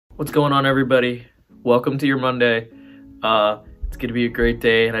What's going on, everybody? Welcome to your Monday. It's gonna be a great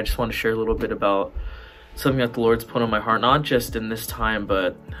day, and I just want to share a little bit about something that the Lord's put on my heart, not just in this time,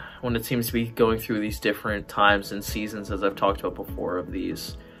 but when it seems to be going through these different times and seasons, as I've talked about before, of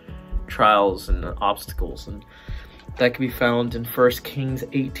these trials and obstacles. And that can be found in 1 Kings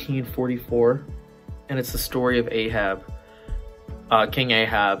 18:44, and it's the story of King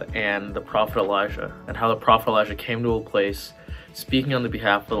Ahab and the prophet Elijah, and how the prophet Elijah came to a place speaking on the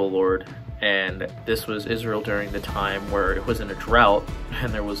behalf of the Lord. And this was Israel during the time where it was in a drought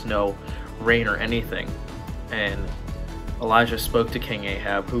and there was no rain or anything. And Elijah spoke to King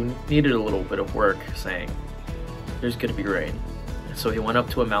Ahab, who needed a little bit of work, saying, there's going to be rain. And so he went up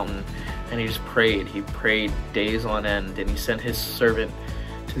to a mountain and he just prayed. He prayed days on end, and he sent his servant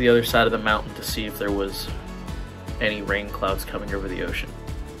to the other side of the mountain to see if there was any rain clouds coming over the ocean.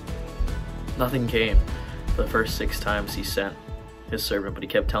 Nothing came for the first 6 times he sent his servant, but he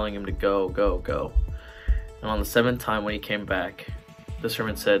kept telling him to go, go, go. And on the 7th time when he came back, the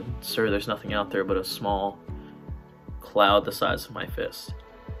servant said, "Sir, there's nothing out there but a small cloud the size of my fist."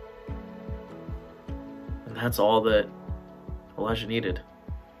 And that's all that Elijah needed.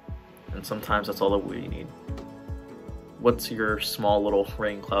 And sometimes that's all that we need. What's your small little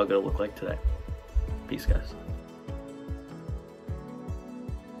rain cloud gonna look like today? Peace, guys.